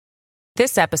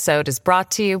This episode is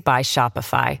brought to you by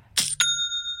Shopify.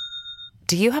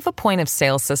 Do you have a point of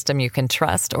sale system you can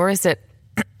trust, or is it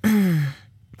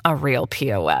a real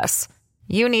POS?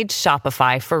 You need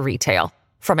Shopify for retail.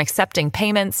 From accepting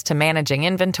payments to managing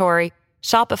inventory,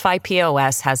 Shopify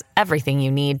POS has everything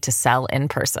you need to sell in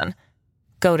person.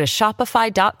 Go to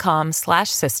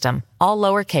shopify.com/system, all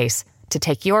lowercase, to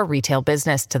take your retail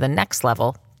business to the next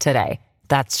level today.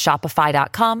 That's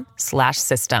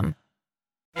shopify.com/system.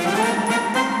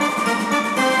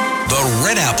 The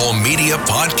Red Apple Media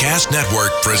Podcast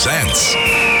Network presents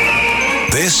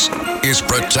This is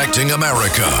Protecting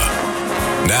America.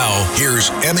 Now, here's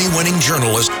Emmy-winning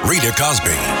journalist Rita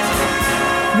Cosby.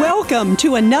 Welcome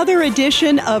to another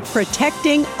edition of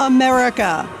Protecting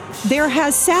America. There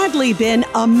has sadly been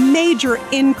a major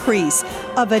increase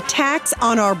of attacks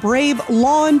on our brave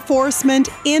law enforcement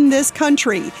in this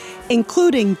country,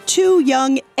 including 2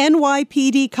 young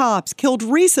NYPD cops killed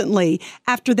recently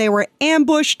after they were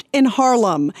ambushed in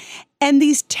Harlem. And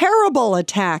these terrible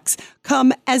attacks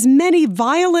come as many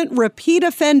violent repeat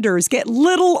offenders get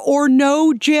little or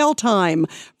no jail time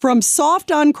from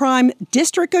soft-on-crime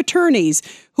district attorneys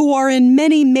who are in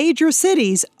many major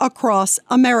cities across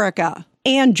America.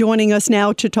 And joining us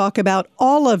now to talk about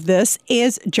all of this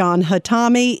is John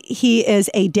Hatami. He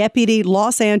is a deputy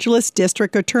Los Angeles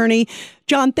district attorney.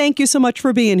 John, thank you so much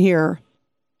for being here.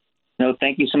 No,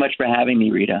 thank you so much for having me,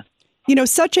 Rita. You know,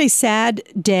 such a sad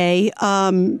day.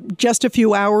 Just a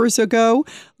few hours ago,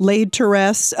 laid to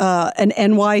rest an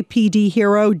NYPD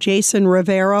hero, Jason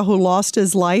Rivera, who lost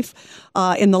his life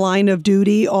in the line of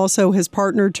duty. Also his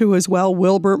partner, too, as well,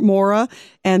 Wilbert Mora.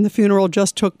 And the funeral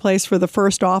just took place for the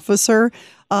first officer.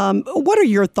 What are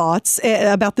your thoughts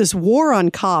about this war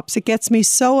on cops? It gets me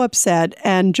so upset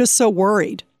and just so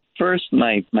worried. First,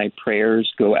 my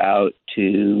prayers go out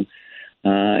to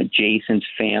Jason's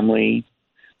family,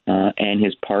 and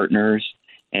his partners,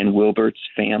 and Wilbert's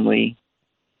family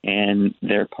and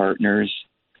their partners.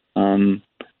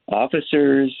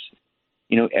 Officers,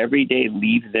 every day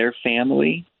leave their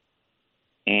family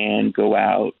and go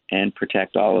out and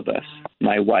protect all of us.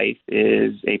 My wife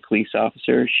is a police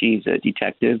officer. She's a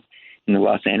detective in the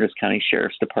Los Angeles County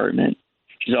Sheriff's Department.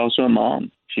 She's also a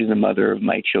mom. She's the mother of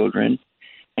my children.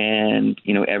 And,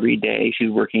 every day she's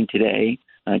working today,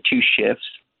 2 shifts.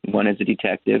 One as a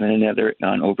detective and another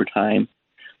on overtime.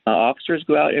 Officers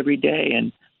go out every day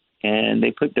and they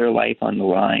put their life on the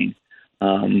line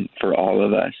for all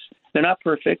of us. They're not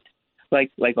perfect,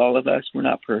 like all of us. We're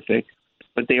not perfect,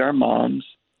 but they are moms,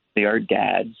 they are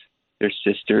dads, they're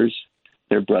sisters,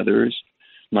 they're brothers.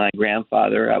 My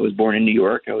grandfather, I was born in New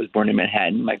York. I was born in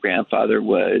Manhattan. My grandfather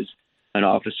was an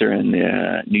officer in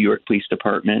the New York Police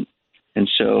Department, and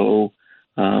so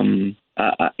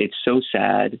it's so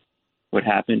sad what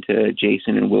happened to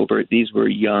Jason and Wilbert. These were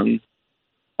young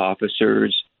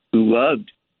officers who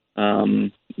loved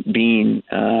being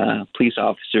police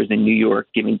officers in New York,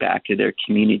 giving back to their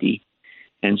community.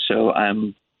 And so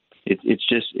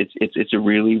it's a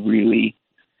really, really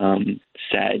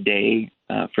sad day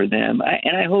for them.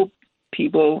 I hope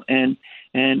people and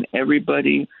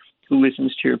everybody who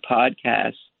listens to your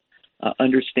podcast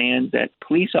understands that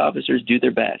police officers do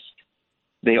their best.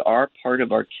 They are part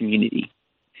of our community.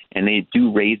 And they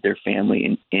do raise their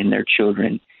family and their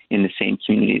children in the same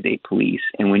community they police.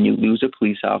 And when you lose a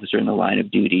police officer in the line of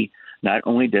duty, not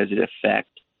only does it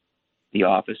affect the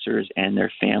officers and their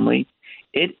family,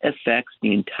 it affects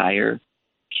the entire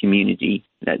community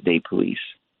that they police.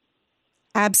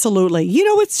 Absolutely.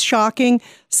 It's shocking.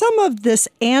 Some of this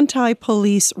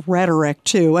anti-police rhetoric,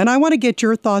 too. And I want to get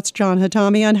your thoughts, John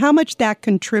Hatami, on how much that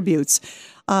contributes.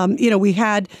 We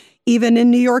had, even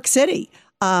in New York City,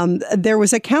 there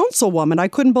was a councilwoman, I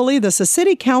couldn't believe this, a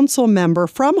city council member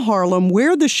from Harlem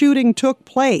where the shooting took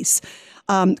place.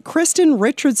 Kristen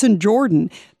Richardson Jordan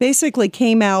basically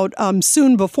came out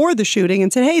soon before the shooting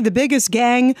and said, hey, the biggest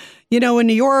gang, in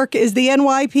New York is the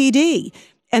NYPD.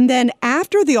 And then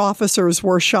after the officers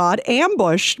were shot,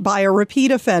 ambushed by a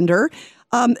repeat offender,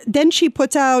 then she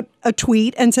puts out a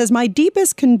tweet and says, my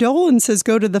deepest condolences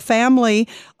go to the family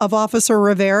of Officer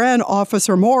Rivera and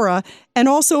Officer Mora, and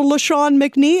also LaShawn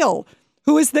McNeil,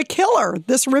 who is the killer,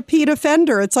 this repeat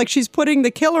offender. It's like she's putting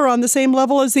the killer on the same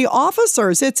level as the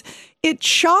officers. It's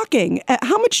shocking.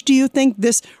 How much do you think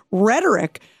this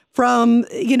rhetoric from,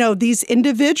 these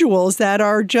individuals that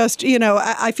are just,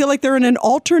 I feel like they're in an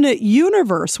alternate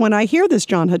universe when I hear this,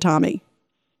 John Hatami?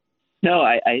 No,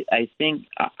 I think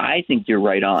you're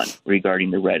right on regarding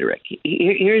the rhetoric.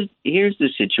 Here's the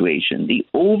situation. The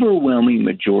overwhelming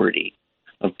majority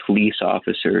of police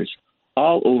officers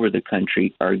all over the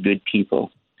country are good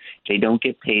people. They don't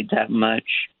get paid that much,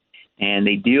 and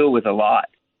they deal with a lot.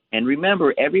 And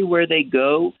remember, everywhere they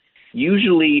go,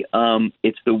 usually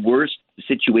it's the worst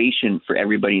situation for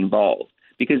everybody involved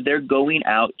because they're going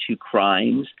out to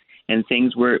crimes and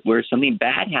things where something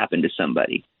bad happened to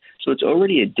somebody. So it's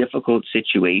already a difficult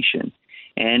situation.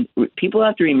 And people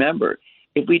have to remember,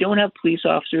 if we don't have police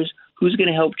officers, who's going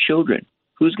to help children?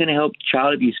 Who's going to help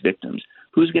child abuse victims?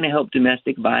 Who's going to help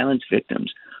domestic violence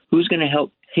victims? Who's going to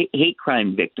help hate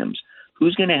crime victims?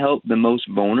 Who's going to help the most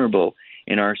vulnerable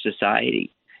in our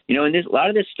society? And a lot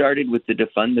of this started with the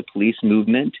defund the police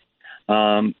movement.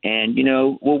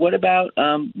 What about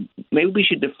maybe we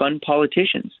should defund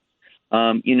politicians?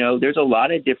 There's a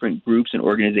lot of different groups and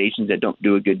organizations that don't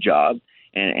do a good job.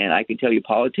 And I can tell you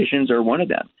politicians are one of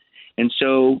them. And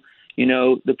so,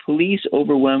 the police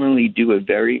overwhelmingly do a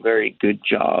very, very good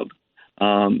job.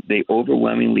 They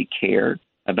overwhelmingly care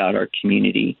about our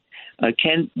community.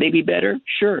 Can they be better?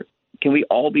 Sure. Can we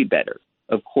all be better?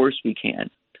 Of course we can.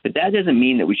 But that doesn't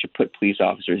mean that we should put police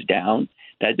officers down.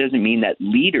 That doesn't mean that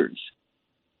leaders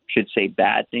should say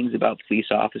bad things about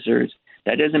police officers.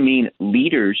 That doesn't mean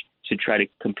leaders should try to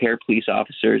compare police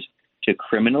officers to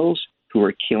criminals who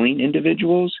are killing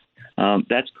individuals.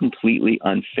 That's completely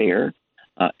unfair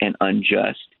and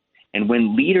unjust. And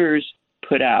when leaders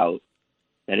put out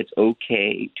that it's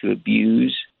okay to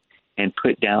abuse and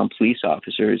put down police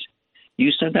officers,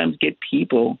 you sometimes get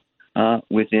people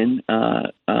within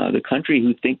the country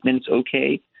who think that it's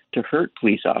okay to hurt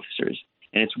police officers.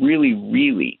 And it's really,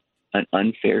 really an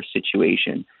unfair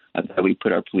situation that we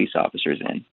put our police officers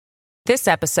in. This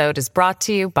episode is brought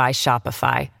to you by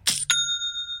Shopify.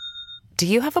 Do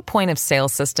you have a point of sale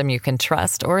system you can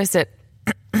trust, or is it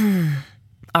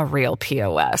a real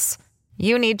POS?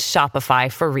 You need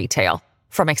Shopify for retail.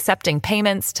 From accepting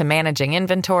payments to managing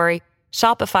inventory,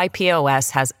 Shopify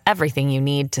POS has everything you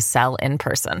need to sell in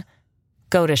person.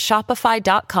 Go to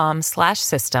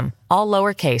shopify.com/system, all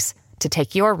lowercase, to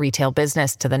take your retail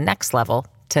business to the next level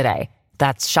today.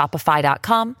 That's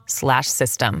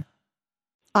shopify.com/system.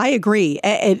 I agree.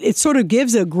 It sort of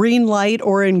gives a green light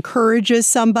or encourages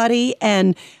somebody,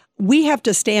 and we have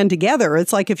to stand together.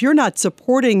 It's like if you're not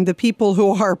supporting the people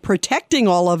who are protecting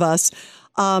all of us,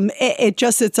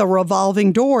 it's a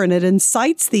revolving door, and it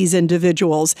incites these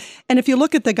individuals. And if you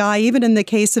look at the guy, even in the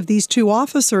case of these two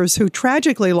officers who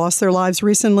tragically lost their lives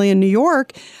recently in New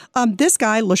York, this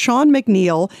guy, LaShawn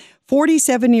McNeil,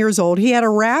 47 years old, he had a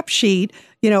rap sheet,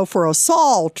 for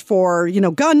assault, for,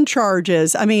 gun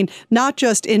charges. I mean, not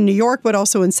just in New York, but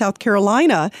also in South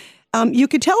Carolina. You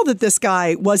could tell that this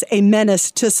guy was a menace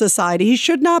to society. He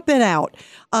should not have been out.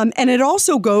 And it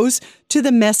also goes to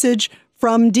the message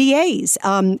from DAs.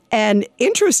 And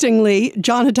interestingly,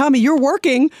 John Hatami, you're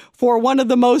working for one of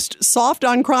the most soft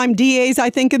on crime DAs, I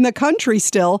think, in the country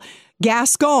still,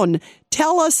 Gascon.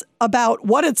 Tell us about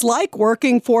what it's like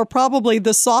working for probably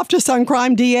the softest on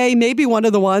crime DA, maybe one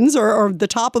of the ones or the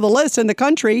top of the list in the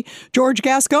country, George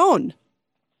Gascon.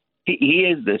 He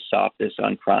is the softest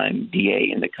on crime DA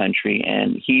in the country,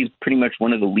 and he's pretty much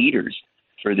one of the leaders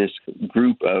for this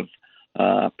group of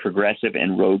progressive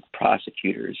and rogue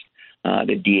prosecutors.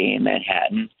 The DA in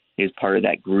Manhattan is part of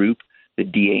that group. The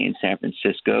DA in San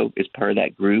Francisco is part of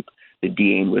that group. The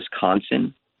DA in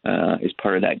Wisconsin is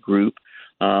part of that group.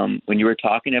 When you were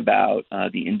talking about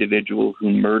the individual who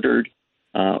murdered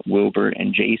Wilbur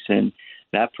and Jason,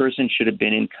 that person should have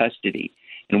been in custody.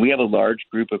 And we have a large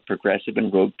group of progressive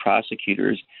and rogue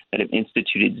prosecutors that have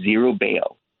instituted zero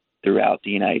bail throughout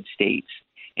the United States.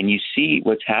 And you see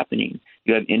what's happening.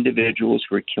 You have individuals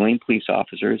who are killing police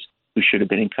officers who should have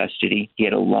been in custody. He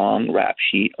had a long rap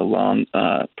sheet, a long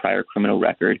prior criminal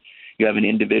record. You have an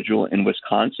individual in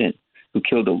Wisconsin who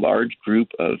killed a large group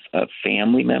of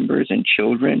family members and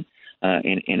children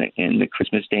in the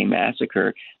Christmas Day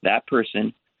massacre. That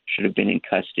person should have been in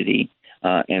custody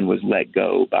and was let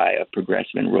go by a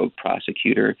progressive and rogue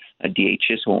prosecutor, a DA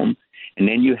Chisholm. And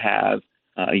then you have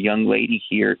a young lady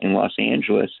here in Los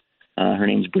Angeles. Her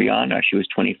name's Brianna. She was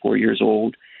 24 years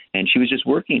old, and she was just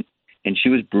working. And she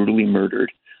was brutally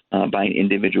murdered by an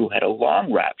individual who had a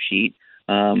long rap sheet,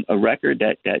 a record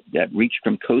that reached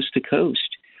from coast to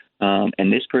coast.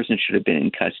 And this person should have been in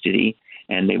custody,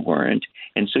 and they weren't.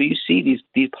 And so you see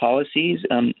these policies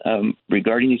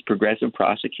regarding these progressive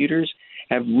prosecutors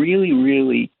have really,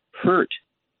 really hurt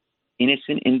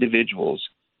innocent individuals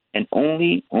and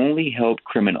only help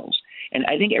criminals. And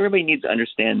I think everybody needs to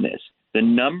understand this. The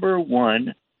number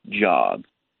one job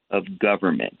of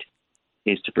government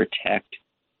is to protect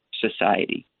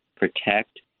society,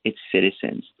 protect its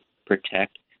citizens,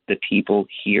 protect the people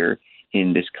here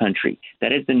in this country.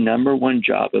 That is the number one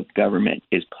job of government,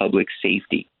 is public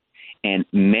safety. And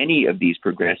many of these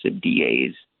progressive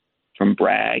DAs, from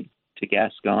Bragg to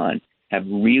Gascon, have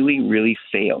really, really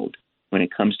failed when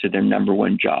it comes to their number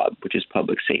one job, which is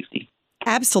public safety.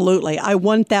 Absolutely. I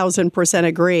 1,000%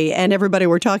 agree. And everybody,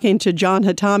 we're talking to John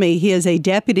Hatami. He is a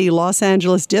deputy Los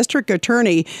Angeles district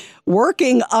attorney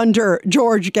working under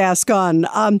George Gascon.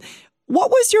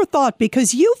 What was your thought?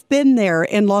 Because you've been there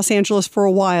in Los Angeles for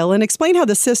a while, and explain how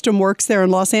the system works there in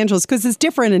Los Angeles, because it's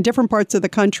different in different parts of the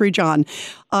country, John.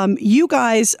 You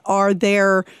guys are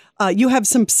there. You have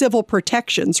some civil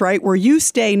protections, right, where you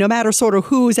stay no matter sort of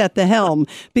who's at the helm.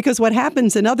 Because what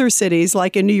happens in other cities,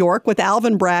 like in New York with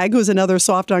Alvin Bragg, who's another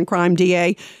soft on crime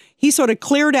DA, he sort of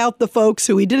cleared out the folks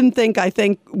who he didn't think,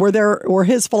 were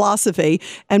his philosophy,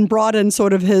 and brought in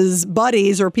sort of his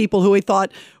buddies or people who he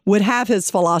thought would have his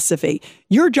philosophy.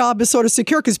 Your job is sort of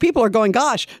secure because people are going,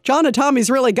 gosh, John Hatami's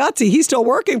really gutsy. He's still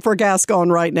working for Gascon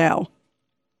right now.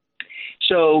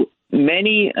 So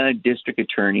many district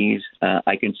attorneys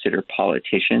I consider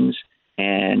politicians,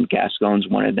 and Gascon's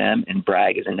one of them, and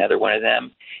Bragg is another one of them.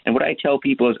 And what I tell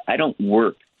people is I don't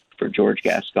work for George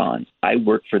Gascon. I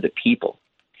work for the people.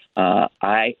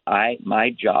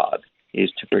 My job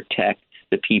is to protect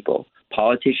the people.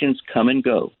 Politicians come and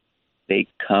go. They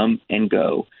come and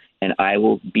go, and I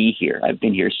will be here. I've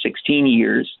been here 16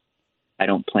 years. I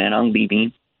don't plan on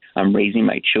leaving. I'm raising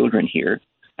my children here.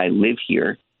 I live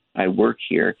here. I work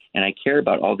here, and I care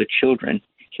about all the children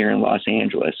here in Los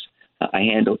Angeles. I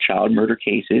handle child murder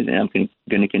cases, and I'm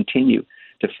going to continue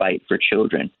to fight for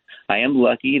children. I am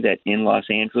lucky that in Los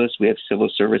Angeles we have civil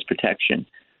service protection.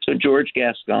 So George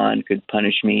Gascon could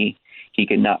punish me. He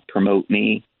could not promote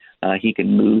me. He could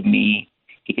move me.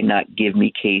 He could not give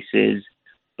me cases,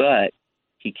 but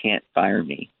he can't fire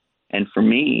me. And for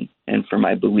me, and for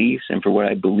my beliefs, and for what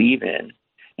I believe in,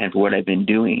 and for what I've been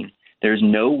doing, there's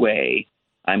no way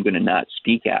I'm going to not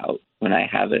speak out when I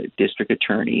have a district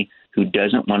attorney who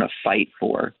doesn't want to fight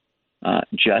for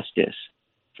justice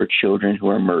for children who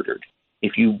are murdered.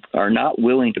 If you are not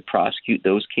willing to prosecute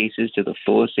those cases to the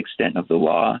fullest extent of the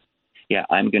law,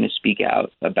 I'm going to speak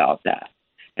out about that.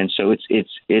 And so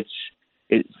it's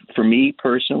for me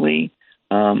personally.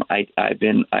 I've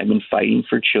been fighting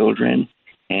for children,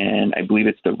 and I believe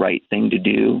it's the right thing to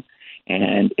do.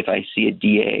 And if I see a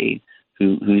DA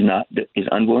who is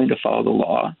unwilling to follow the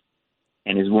law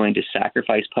and is willing to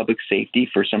sacrifice public safety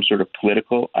for some sort of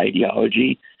political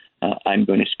ideology, I'm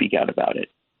going to speak out about it.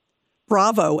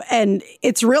 Bravo. And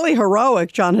it's really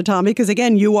heroic, John Hatami, because,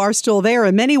 again, you are still there.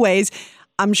 In many ways,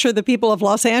 I'm sure the people of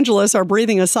Los Angeles are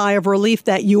breathing a sigh of relief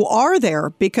that you are there,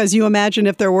 because you imagine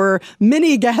if there were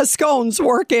many Gascons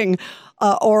working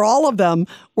or all of them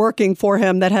working for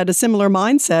him that had a similar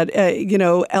mindset,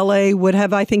 L.A. would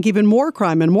have, I think, even more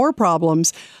crime and more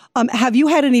problems. Have you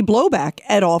had any blowback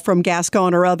at all from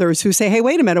Gascon or others who say, hey,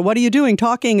 wait a minute, what are you doing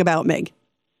talking about me?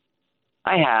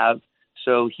 I have.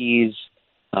 So he's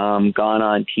gone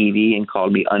on TV and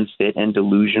called me unfit and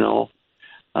delusional.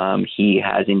 He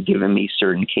hasn't given me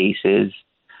certain cases.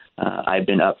 I've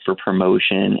been up for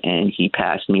promotion, and he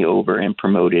passed me over and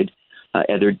promoted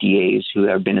other DAs who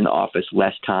have been in office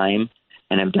less time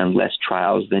and have done less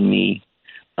trials than me.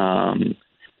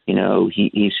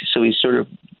 He's sort of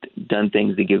done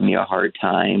things to give me a hard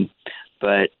time.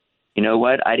 But you know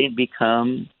what? I didn't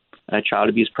become a child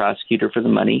abuse prosecutor for the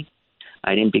money.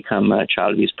 I didn't become a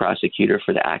child abuse prosecutor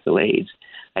for the accolades.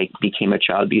 I became a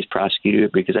child abuse prosecutor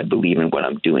because I believe in what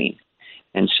I'm doing.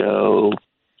 And so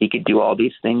he could do all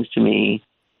these things to me.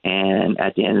 And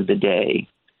at the end of the day,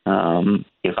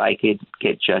 if I could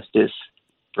get justice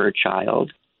for a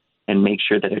child and make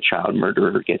sure that a child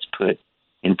murderer gets put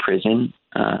in prison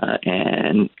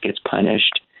and gets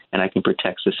punished, and I can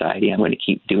protect society, I'm going to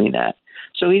keep doing that.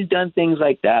 So he's done things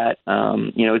like that.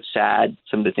 It's sad,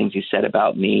 some of the things he said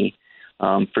about me.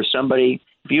 For somebody,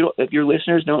 if your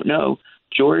listeners don't know,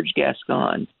 George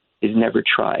Gascon has never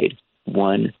tried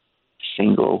one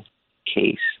single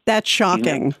case. That's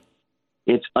shocking.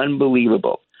 It's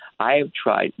unbelievable. I have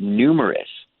tried numerous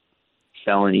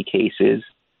felony cases,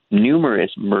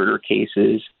 numerous murder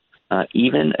cases,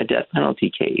 even a death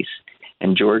penalty case,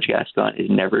 and George Gascon has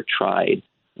never tried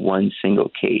one single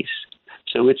case.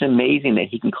 So it's amazing that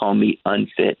he can call me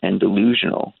unfit and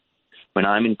delusional when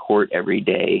I'm in court every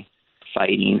day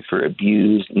fighting for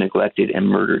abused, neglected, and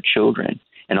murdered children.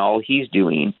 And all he's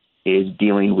doing is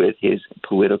dealing with his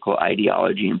political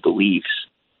ideology and beliefs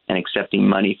and accepting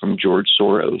money from George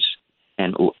Soros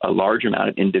and a large amount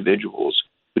of individuals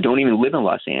who don't even live in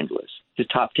Los Angeles. His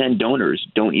top 10 donors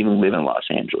don't even live in Los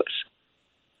Angeles.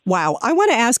 Wow. I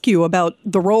want to ask you about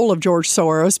the role of George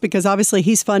Soros, because obviously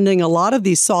he's funding a lot of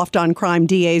these soft on crime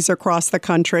DAs across the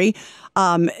country.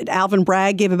 Alvin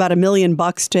Bragg gave about $1 million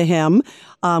to him.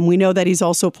 We know that he's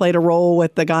also played a role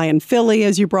with the guy in Philly,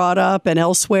 as you brought up, and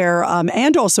elsewhere,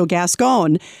 and also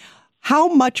Gascon. How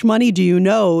much money do you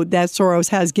know that Soros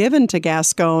has given to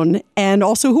Gascon? And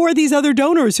also, who are these other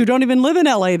donors who don't even live in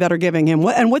L.A. that are giving him?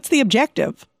 And what's the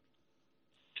objective?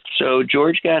 So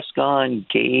George Gascon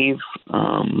gave,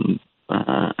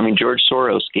 George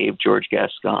Soros gave George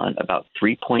Gascon about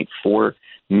 $3.4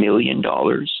 million.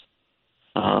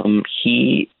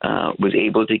 He was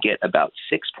able to get about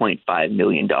 $6.5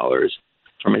 million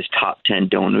from his top 10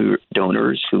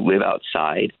 donors who live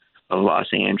outside of Los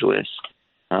Angeles.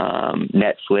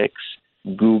 Netflix,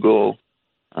 Google,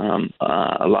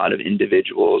 a lot of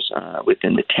individuals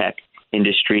within the tech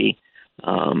industry,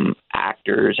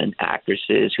 actors and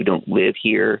actresses who don't live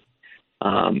here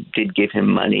did give him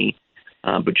money.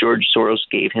 But George Soros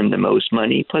gave him the most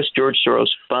money. Plus, George Soros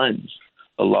funds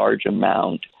a large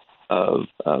amount of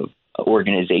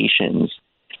organizations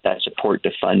that support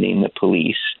defunding the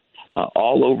police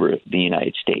all over the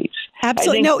United States.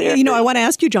 Absolutely. No, I want to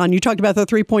ask you, John, you talked about the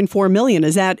 $3.4 million.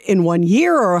 Is that in 1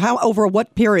 year or how over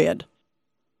what period?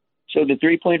 So the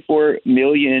 $3.4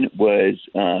 million was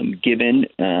given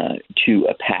to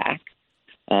a PAC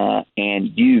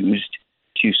and used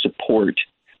to support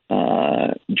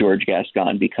George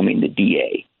Gascon becoming the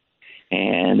DA.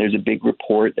 And there's a big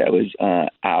report that was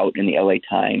out in the LA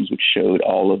Times, which showed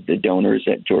all of the donors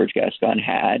that George Gascon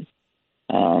had.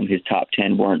 His top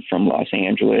 10 weren't from Los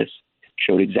Angeles,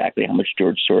 showed exactly how much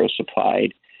George Soros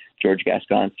supplied George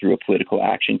Gascon through a political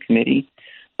action committee,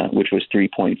 which was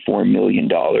 $3.4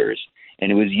 million.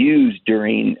 And it was used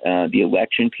during the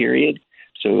election period.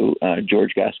 So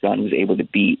George Gascon was able to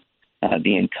beat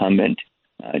the incumbent,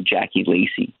 Jackie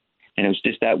Lacey. And it was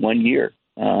just that 1 year.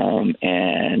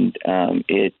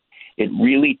 It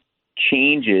really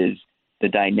changes the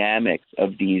dynamics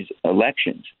of these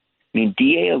elections. I mean,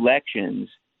 DA elections,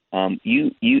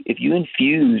 if you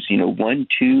infuse, $1,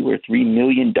 $2, or $3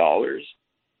 million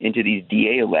into these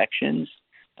DA elections,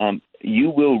 you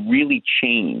will really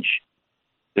change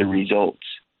the results.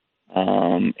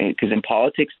 Because in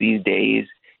politics these days,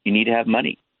 you need to have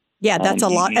money. Yeah, that's a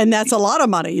lot, and that's a lot of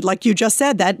money. Like you just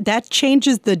said, that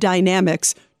changes the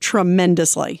dynamics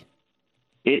tremendously.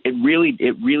 It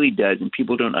really does, and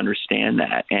people don't understand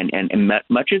that. And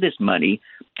much of this money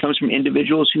comes from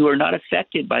individuals who are not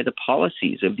affected by the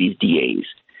policies of these DAs.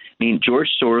 I mean, George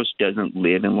Soros doesn't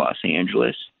live in Los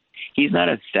Angeles. He's not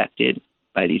affected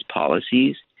by these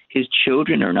policies. His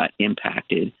children are not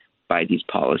impacted by these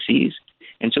policies,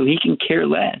 and so he can care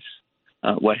less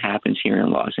what happens here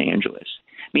in Los Angeles.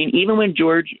 I mean, even when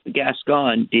George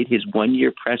Gascon did his 1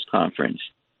 year press conference,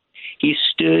 he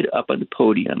stood up on the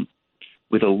podium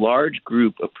with a large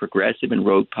group of progressive and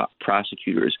rogue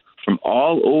prosecutors from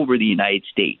all over the United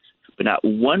States, but not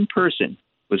one person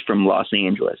was from Los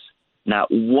Angeles. Not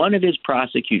one of his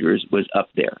prosecutors was up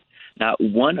there. Not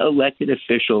one elected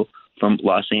official from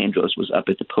Los Angeles was up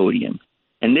at the podium.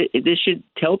 And this should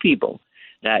tell people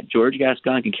that George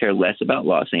Gascon can care less about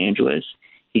Los Angeles.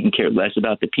 He can care less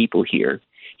about the people here.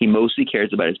 He mostly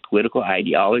cares about his political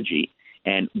ideology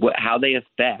and how they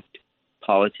affect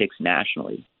politics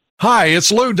nationally. Hi,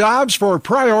 it's Lou Dobbs for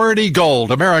Priority Gold,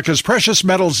 America's precious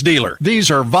metals dealer. These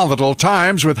are volatile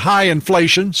times with high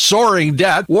inflation, soaring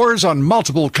debt, wars on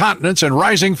multiple continents, and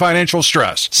rising financial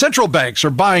stress. Central banks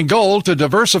are buying gold to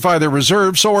diversify their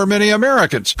reserves, so are many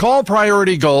Americans. Call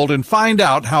Priority Gold and find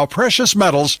out how precious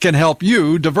metals can help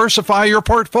you diversify your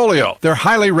portfolio. They're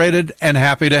highly rated and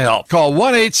happy to help. Call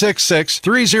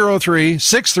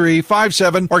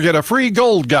 1-866-303-6357 or get a free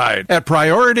gold guide at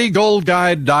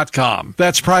PriorityGoldGuide.com.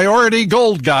 That's PriorityGoldGuide.com.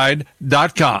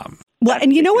 Well,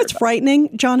 and you know what's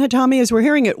frightening, John Hatami, as we're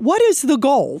hearing it? What is the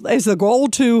goal? Is the goal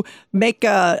to make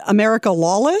America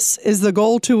lawless? Is the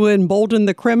goal to embolden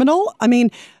the criminal? I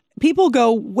mean, people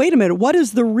go, wait a minute, what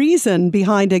is the reason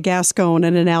behind a Gascon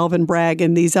and an Alvin Bragg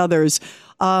and these others?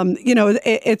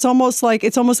 It's almost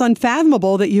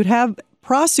unfathomable that you'd have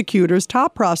prosecutors,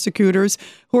 top prosecutors,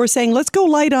 who are saying, let's go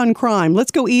light on crime.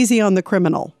 Let's go easy on the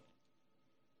criminal.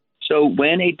 So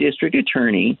when a district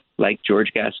attorney like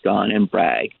George Gascon and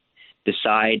Bragg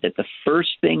decide that the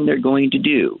first thing they're going to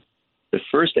do, the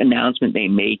first announcement they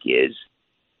make is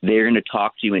they're going to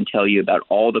talk to you and tell you about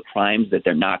all the crimes that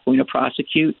they're not going to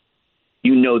prosecute,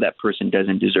 you know that person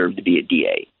doesn't deserve to be a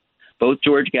DA. Both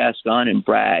George Gascon and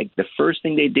Bragg, the first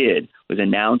thing they did was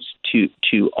announce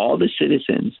to all the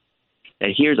citizens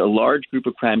that here's a large group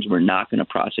of crimes we're not going to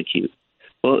prosecute.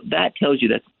 Well, that tells you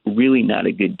that's really not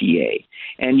a good DA.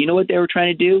 And you know what they were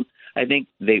trying to do? I think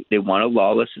they want a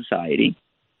lawless society.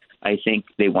 I think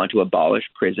they want to abolish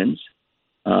prisons.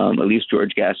 At least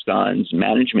George Gascon's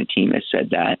management team has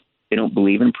said that. They don't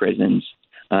believe in prisons.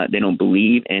 They don't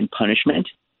believe in punishment.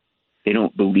 They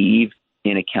don't believe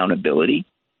in accountability.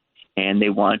 And they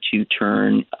want to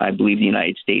turn, I believe, the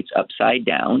United States upside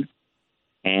down.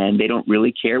 And they don't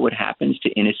really care what happens to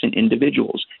innocent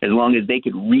individuals as long as they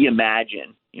could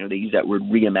reimagine. They use that word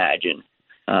reimagine.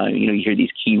 You hear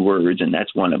these key words, and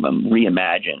that's one of them,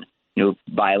 reimagine.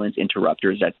 Violence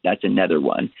interrupters, that's another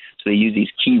one. So they use these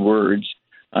key words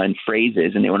and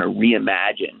phrases, and they want to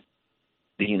reimagine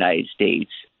the United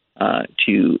States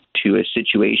to a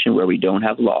situation where we don't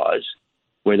have laws,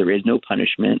 where there is no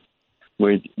punishment,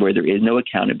 where there is no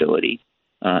accountability,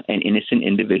 and innocent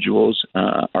individuals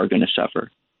are going to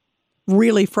suffer.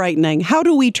 Really frightening. How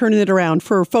do we turn it around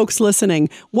for folks listening?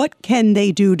 What can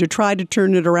they do to try to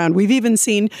turn it around? We've even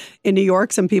seen in New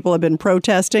York, some people have been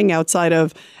protesting outside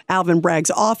of Alvin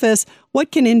Bragg's office.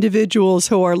 What can individuals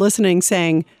who are listening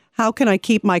saying, how can I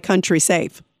keep my country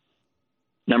safe?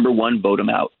 Number one, vote them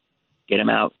out. Get them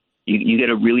out. You got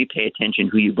to really pay attention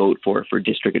who you vote for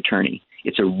district attorney.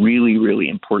 It's a really, really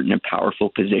important and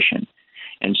powerful position.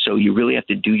 And so you really have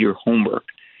to do your homework.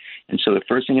 And so the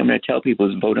first thing I'm going to tell people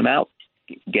is vote them out,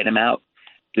 get them out.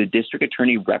 The district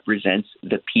attorney represents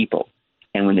the people.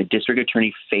 And when the district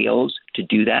attorney fails to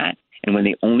do that, and when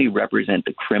they only represent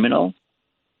the criminal,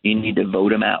 you need to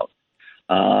vote them out.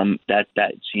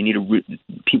 So you need to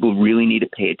people really need to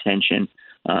pay attention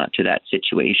to that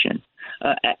situation.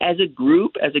 As a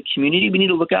group, as a community, we need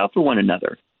to look out for one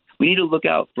another. We need to look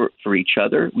out for each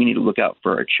other. We need to look out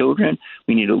for our children.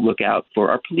 We need to look out for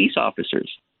our police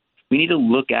officers. We need to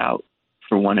look out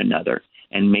for one another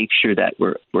and make sure that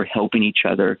we're helping each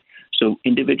other so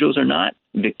individuals are not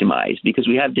victimized, because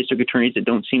we have district attorneys that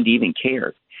don't seem to even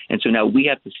care. And so now we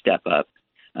have to step up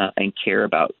and care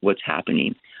about what's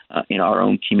happening in our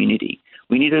own community.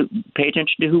 We need to pay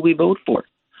attention to who we vote for.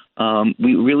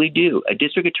 We really do. A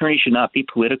district attorney should not be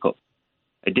political.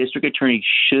 A district attorney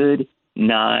should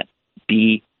not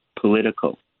be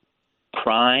political.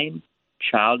 Crime,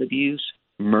 child abuse,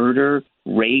 murder,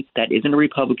 rape, that isn't a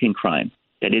Republican crime.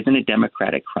 That isn't a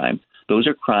Democratic crime. Those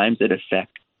are crimes that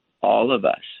affect all of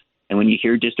us. And when you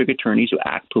hear district attorneys who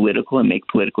act political and make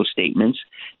political statements,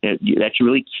 that should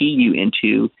really key you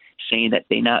into saying that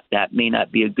that may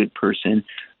not be a good person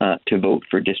to vote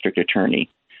for district attorney.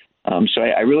 So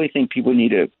I really think people need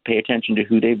to pay attention to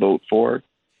who they vote for.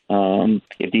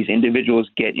 If these individuals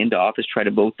get into office, try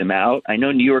to vote them out. I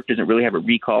know New York doesn't really have a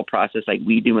recall process like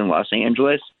we do in Los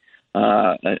Angeles.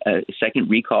 A second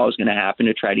recall is going to happen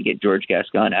to try to get George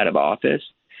Gascon out of office.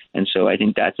 And so I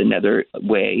think that's another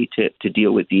way to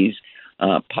deal with these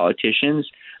politicians.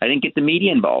 I think get the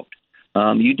media involved.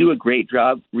 You do a great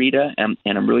job, Rita, and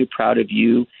I'm really proud of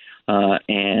you.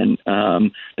 And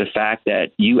the fact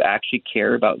that you actually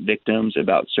care about victims,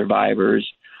 about survivors,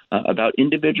 about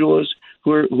individuals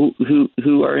who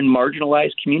are in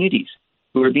marginalized communities,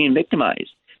 who are being victimized.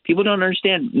 People don't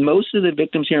understand. Most of the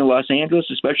victims here in Los Angeles,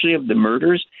 especially of the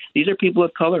murders, these are people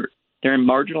of color. They're in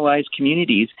marginalized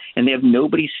communities, and they have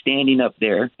nobody standing up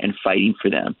there and fighting for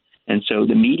them. And so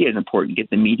the media is important. Get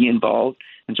the media involved.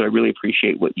 And so I really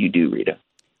appreciate what you do, Rita.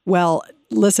 Well,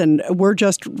 listen, we're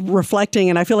just reflecting,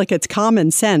 and I feel like it's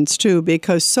common sense, too,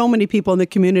 because so many people in the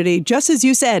community, just as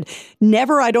you said,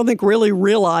 never, I don't think, really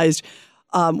realized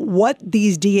what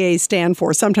these DAs stand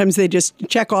for. Sometimes they just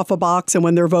check off a box and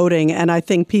when they're voting. And I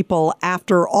think people,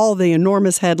 after all the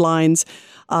enormous headlines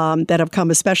that have come,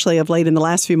 especially of late in the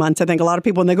last few months, I think a lot of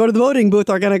people, when they go to the voting booth,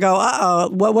 are going to go,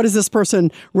 what does this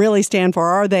person really stand for?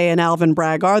 Are they an Alvin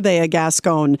Bragg? Are they a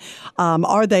Gascon?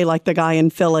 Are they like the guy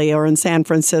in Philly or in San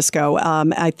Francisco?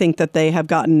 I think that they have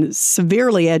gotten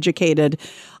severely educated.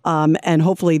 And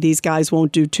hopefully these guys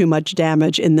won't do too much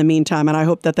damage in the meantime. And I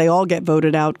hope that they all get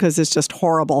voted out because it's just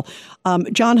horrible.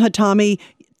 John Hatami,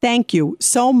 thank you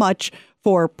so much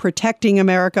for protecting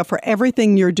America, for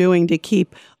everything you're doing to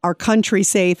keep our country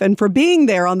safe, and for being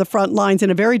there on the front lines in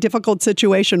a very difficult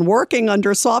situation, working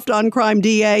under soft on crime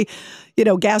DA,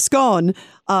 Gascon,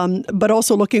 but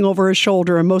also looking over his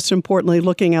shoulder and most importantly,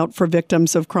 looking out for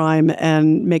victims of crime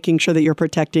and making sure that you're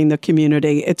protecting the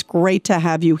community. It's great to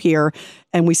have you here,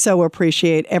 and we so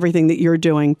appreciate everything that you're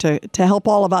doing to help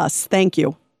all of us. Thank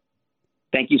you.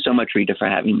 Thank you so much, Rita, for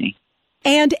having me.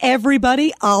 And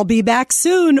everybody, I'll be back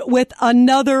soon with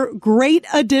another great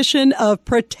edition of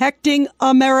Protecting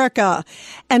America.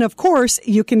 And of course,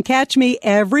 you can catch me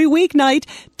every weeknight,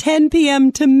 10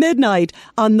 p.m. to midnight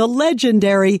on the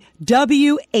legendary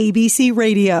WABC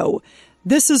Radio.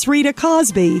 This is Rita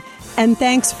Cosby, and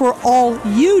thanks for all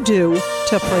you do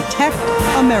to protect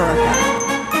America.